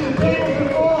glad to see the tables are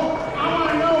full. I want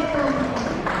to know from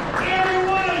every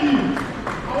one of you.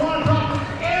 I want to talk to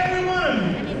every one of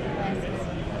you.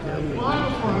 Well, that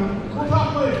was fun. We'll talk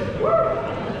later.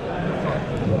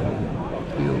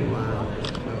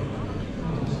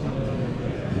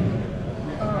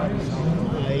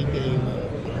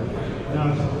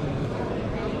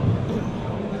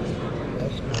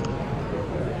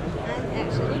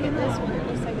 Actually, look at this one. It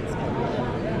looks like it's got a wheel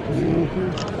right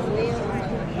here. So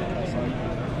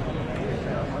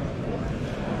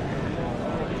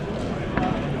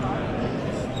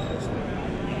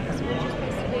what you're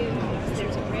supposed to do is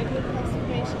there's a redwood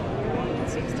classification, a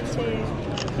 162,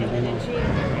 and then a junior, and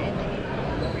then you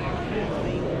go over your field.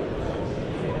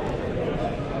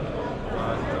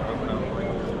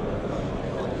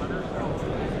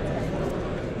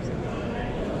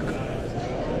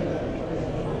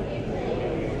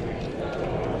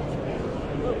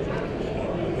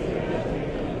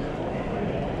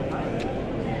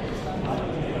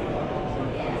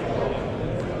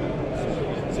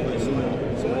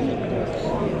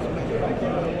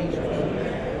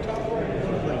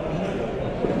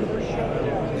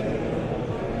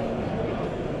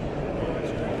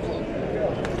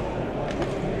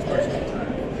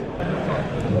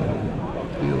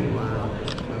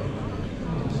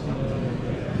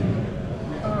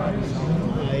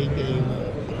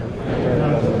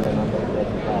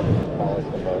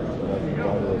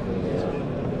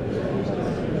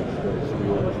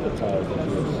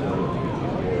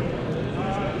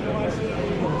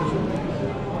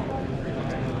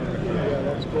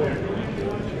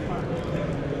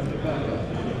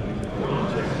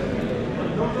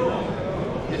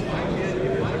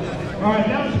 All right,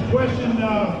 that was a question.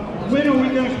 When are we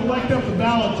going to collect up the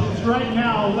ballots? It's right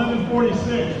now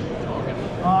 11:46.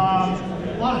 A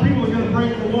lot of people are going to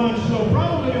break for lunch, so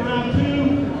probably around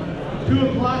 2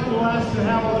 o'clock we'll ask to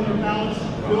have all your ballots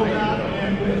filled out,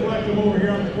 and we'll collect them over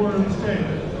here on the corner of the stage.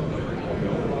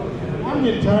 I'm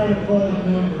getting tired of calling the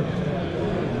numbers.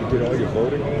 You did all your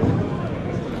voting?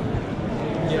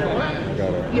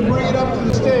 You bring it up to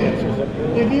the stage.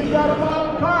 If you've got a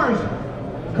model cars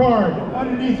card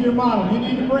underneath your model, you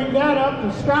need to bring that up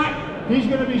to Scott. He's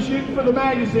going to be shooting for the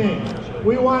magazine.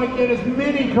 We want to get as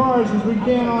many cars as we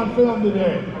can on film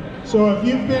today. So if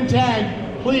you've been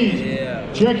tagged, please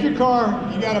check your car.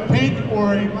 You got a pink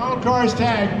or a model cars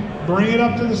tag, bring it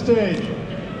up to the stage.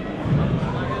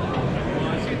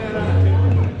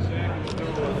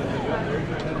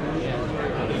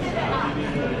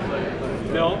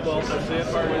 No, well, that's the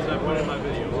part is I put in my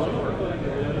video.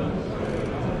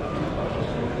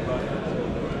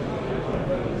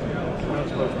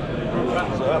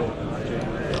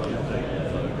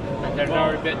 There's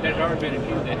already been a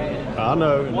few that had. I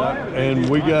know, and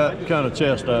we got kind of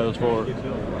chastised for it.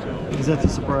 Is that the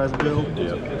surprise bill?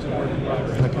 Yeah.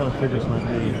 I kind of figured it might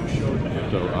be.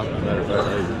 So, matter of fact,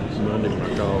 it's Monday when I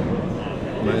called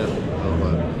Matt.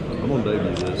 I'm on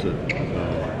debut this at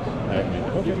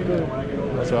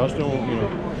ACME. So I still,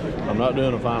 I'm not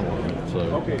doing a final on it. So.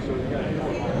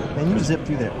 Man, you zipped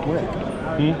through that quick.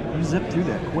 You zipped through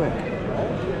that quick.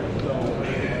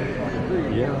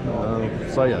 Yeah,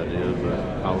 say I did, but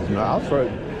I was not.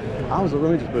 Let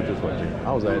me just put it this way, Jim. I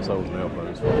was assholes and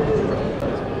elbows.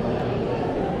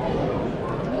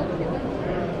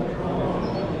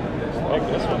 Like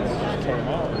this one's just came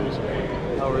out recently.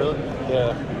 Oh, really?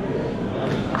 Yeah.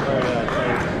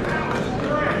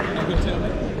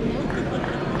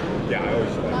 Yeah, I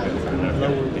always like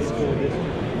this.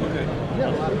 Okay.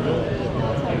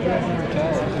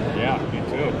 Yeah, me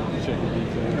too.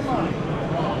 Come on.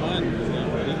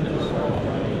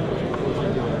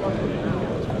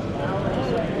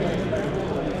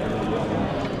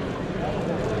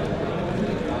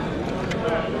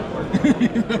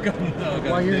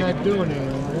 Why you're not doing it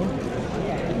anymore?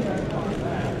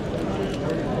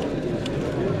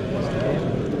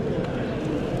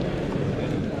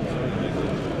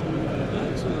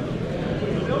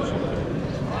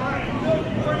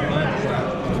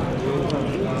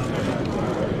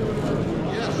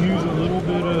 use a little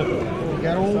bit of, we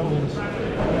got old ones.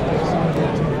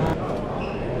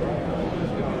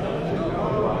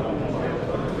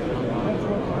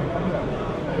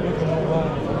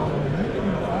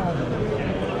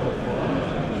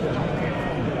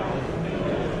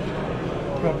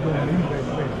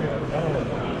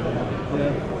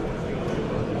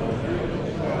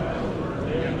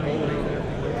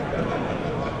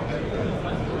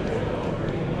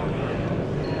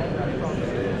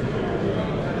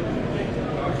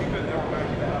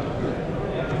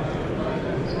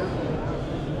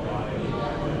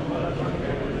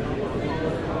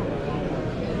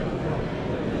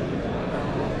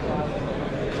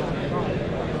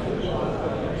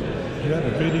 Is that a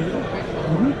video?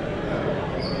 Mm-hmm.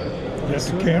 That's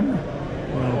the camera?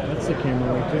 Well, that's the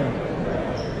camera right there.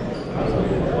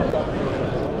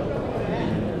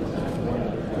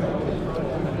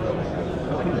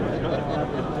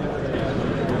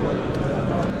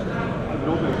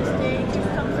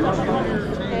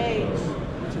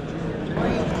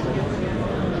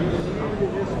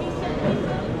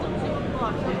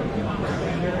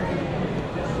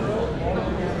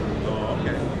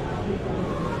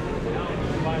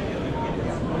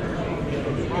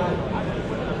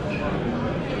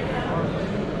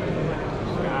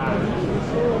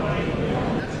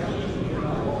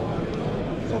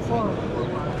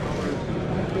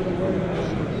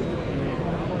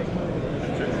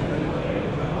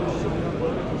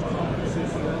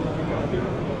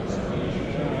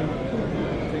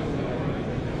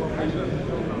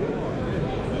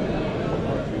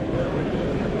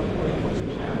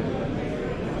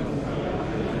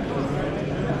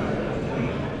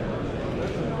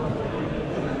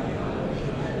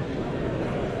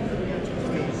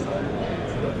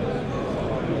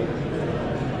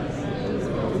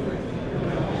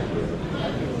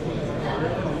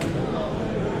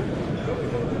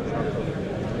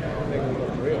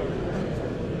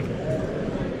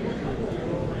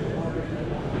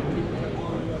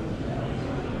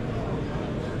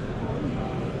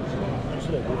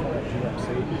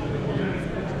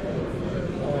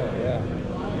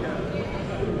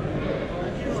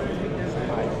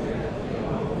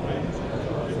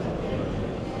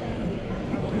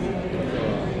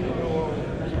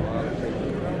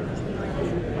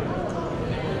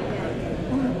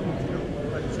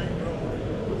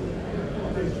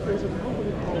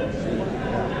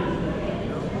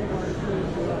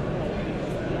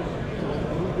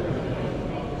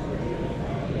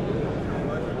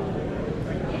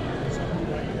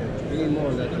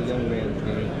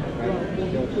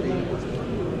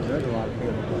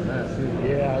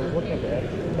 Yeah, I was looking at that.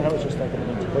 I was just thinking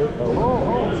of the boat.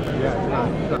 Oh,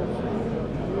 yeah.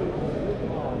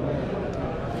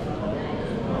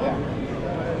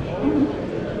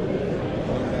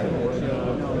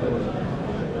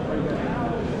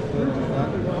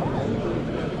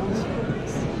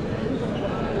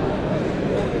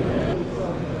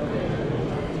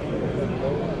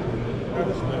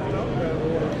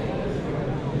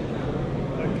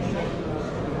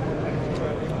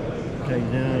 Take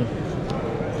down.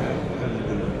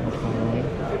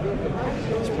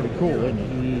 It's pretty cool, isn't it?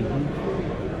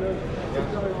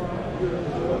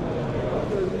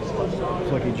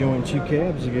 Looks like he joined two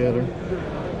cabs together.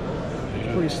 It's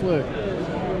pretty slick.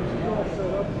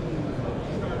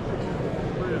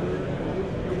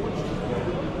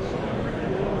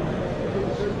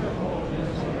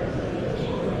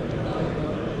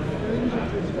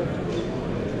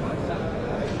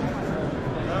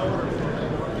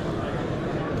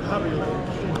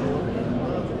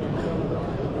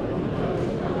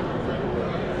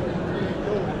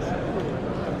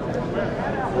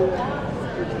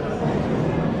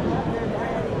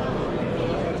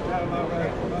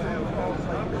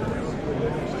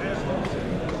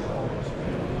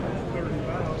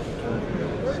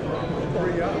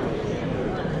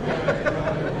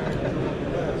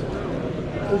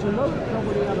 There's another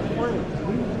company out of France.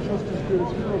 He's just as good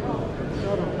as Monogram.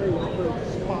 Not a pay for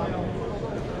spot.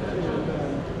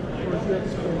 And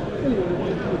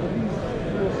anyway, he's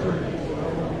real simple.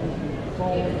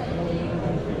 Phone.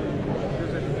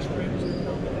 Is it expensive?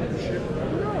 Ship?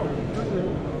 No.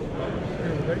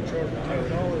 They charge $10.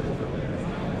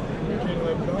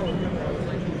 $11.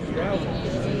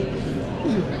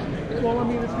 Well, I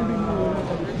mean, it's going to be more than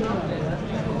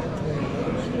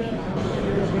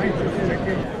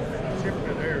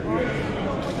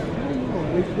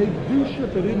they do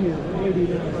ship it in here, maybe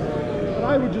not. But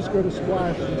I would just go to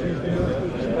Splash and choose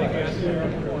domestic.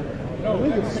 I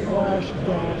think it's Splash-8.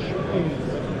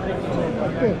 I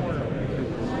think.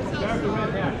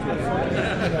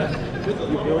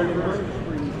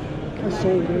 I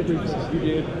sold everything. You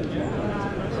did?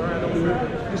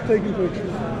 Just taking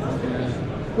pictures.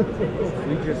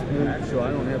 We just moved, so I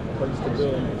don't have a place to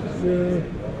build. Yeah.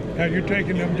 Now you're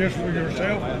taking them just for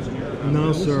yourself?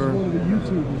 No, This sir. is one of the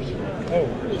YouTubers. Oh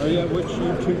yeah, which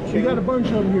YouTube channel? We got a bunch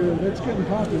of them here that's getting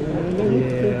popular, man.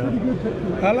 They're pretty good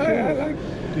technical. I like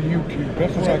the YouTube.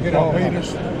 That's where I get all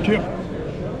this tip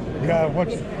guy.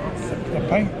 What's the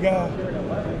paint guy?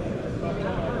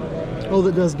 Oh,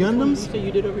 that does Gundams? So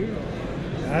you did over here?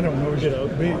 I don't know. It's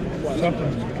big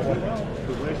something.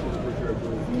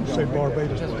 Say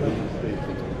Barbados stuff.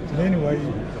 But anyway,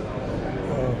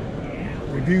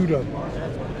 reviewed a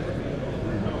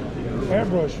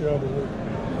airbrush the other week.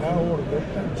 And I ordered it.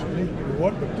 It's neat.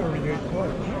 What but 38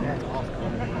 bucks.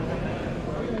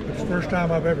 It's the first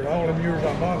time I've ever, all them years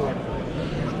I modeled,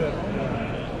 used that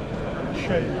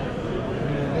shape.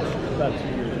 About 2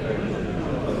 years ago.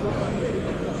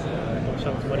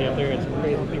 Somebody up there, it's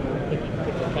crazy people pick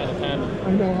that kind of time.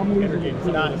 I know, I'm leaving.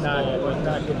 Not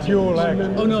Fuel act.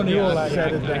 Oh no, Fuel I act.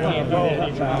 can't do that anymore.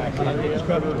 It's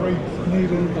got 3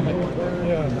 needles.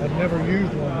 Yeah, I'd never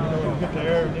used one. You know, you get the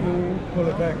air and you pull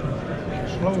it back and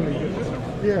slowly get the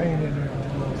paint in there.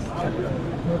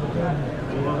 Never done it.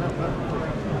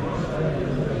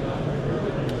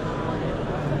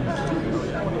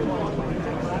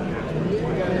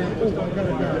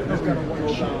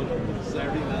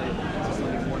 Saturday night to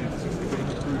Sunday morning, 60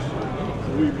 pages through.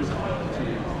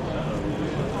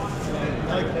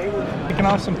 Taking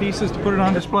off some pieces to put it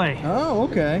on display. Oh,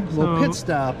 okay. Little pit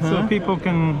stop, huh? So people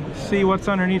can see what's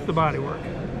underneath the bodywork.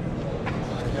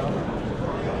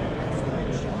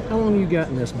 How long you got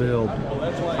in this build?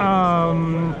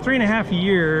 3.5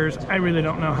 years. I really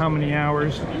don't know how many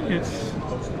hours. It's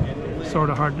sort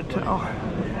of hard to tell.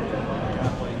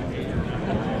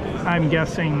 I'm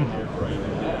guessing,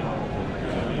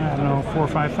 I don't know, 4,000 or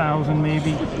 5,000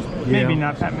 maybe. Maybe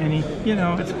not that many. You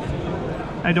know, it's,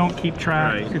 I don't keep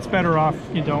track. Right. It's better off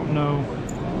you don't know.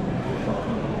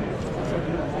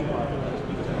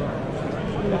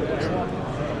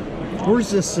 Where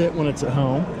does this sit when it's at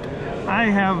home? I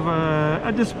have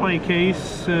a display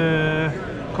case,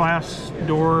 glass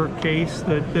door case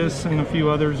that this and a few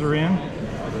others are in.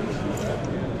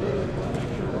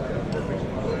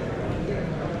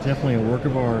 Definitely a work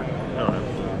of art.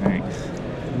 Thanks.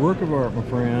 Work of art, my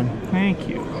friend. Thank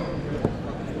you.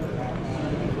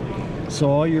 So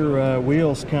all your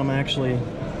wheels come actually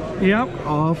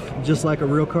off just like a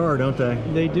real car, don't they?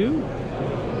 They do.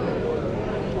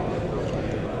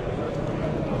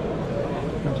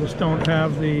 I just don't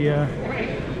have the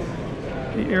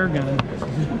air gun.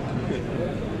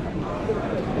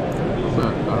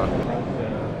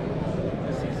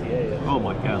 Oh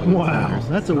my God. Wow,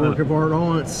 that's a work of art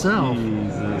all in itself.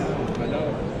 Jesus.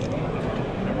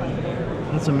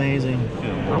 That's amazing.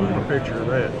 I want a picture of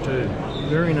that too.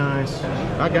 Very nice.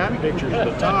 I got pictures of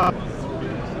the top.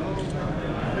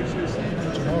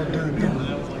 It's all done here.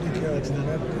 Decals and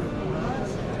that.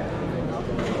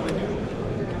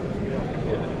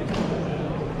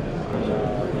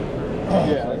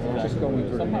 Yeah, just going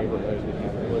through the neighborhood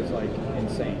was like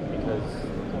insane because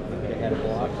they had it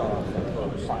blocked off and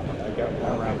closed. I got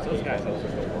around those guys.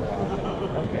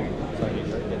 Okay, so I get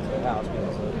to the house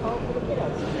because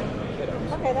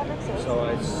Okay, that makes sense. so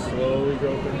I slowly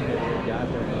drove through the neighborhood, got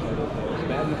there, and I was like, okay, it's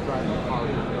bad enough driving the car,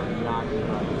 not going to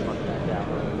drive the truck back out.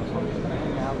 So I'm just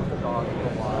hanging out with the dog for a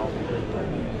while. For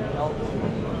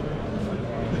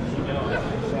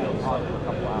a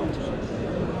couple hours.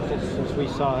 Since we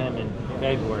saw him in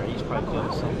February, he's probably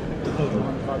doing something. So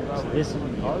this is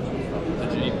ours.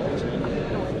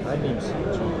 I need to see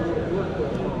what you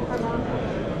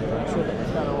I'm sure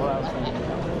that's kind of what I was thinking.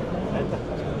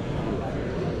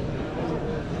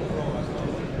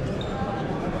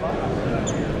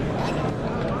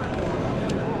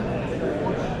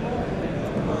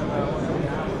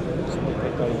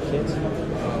 Kids.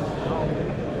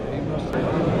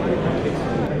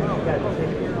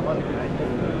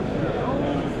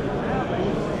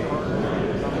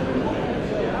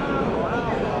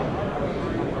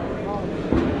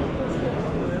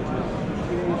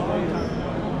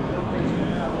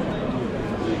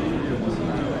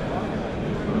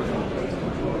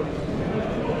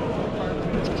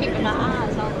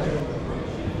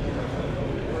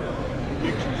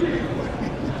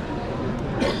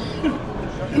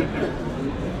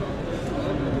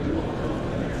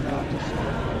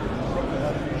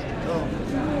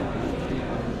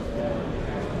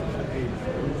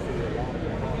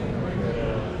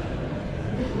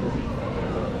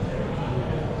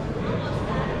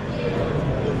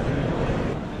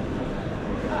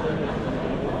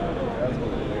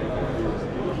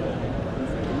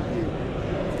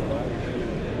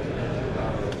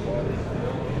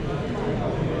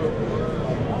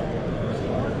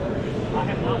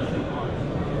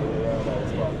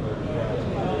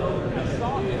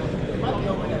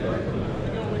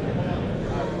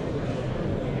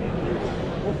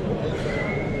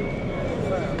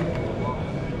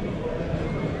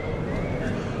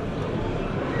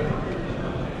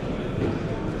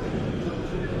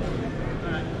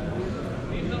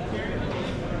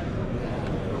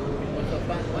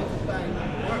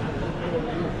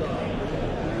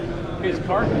 His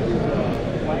carcass.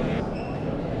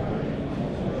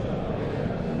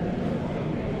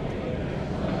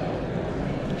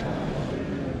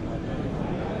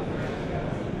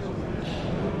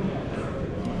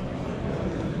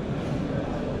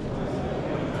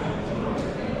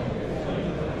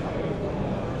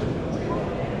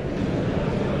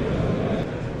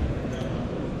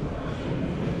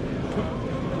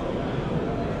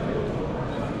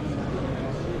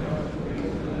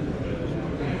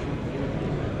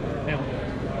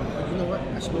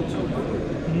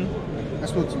 I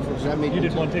spoke to you first. I made You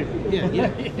did one too. Yeah,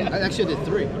 yeah. I actually did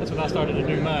 3. That's when I started to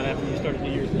do mine after you started to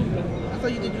do yours. I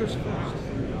thought you did yours first.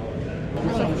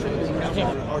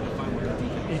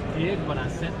 It did when I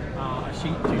sent a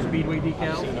sheet to Speedway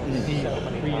Decal.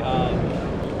 We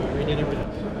redid everything.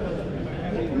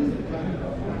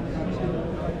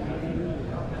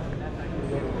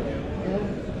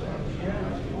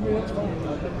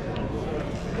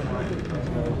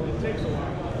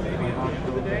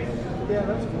 Yeah,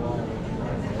 that's cool.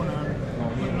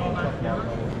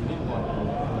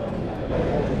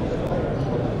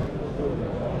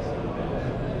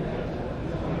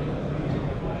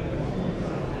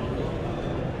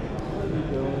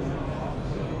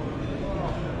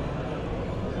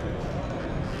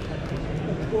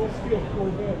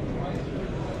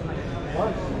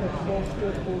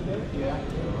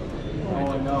 Oh,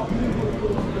 I know.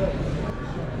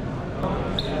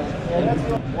 Yeah, that's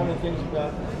one of the things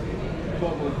about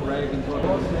what with Greg and what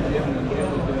was given and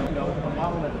doing, you know, a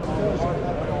model that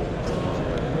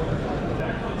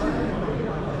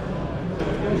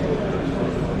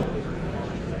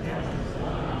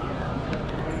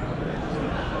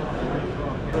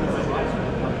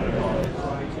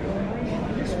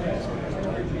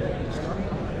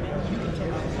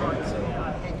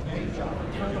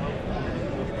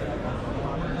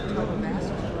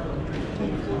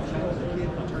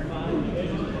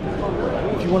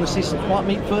If you want to see some swap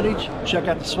meet footage, check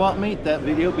out the swap meet. That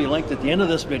video will be linked at the end of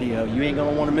this video. You ain't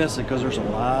going to want to miss it because there's a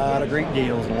lot of great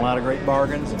deals and a lot of great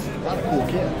bargains and a lot of cool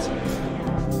kits.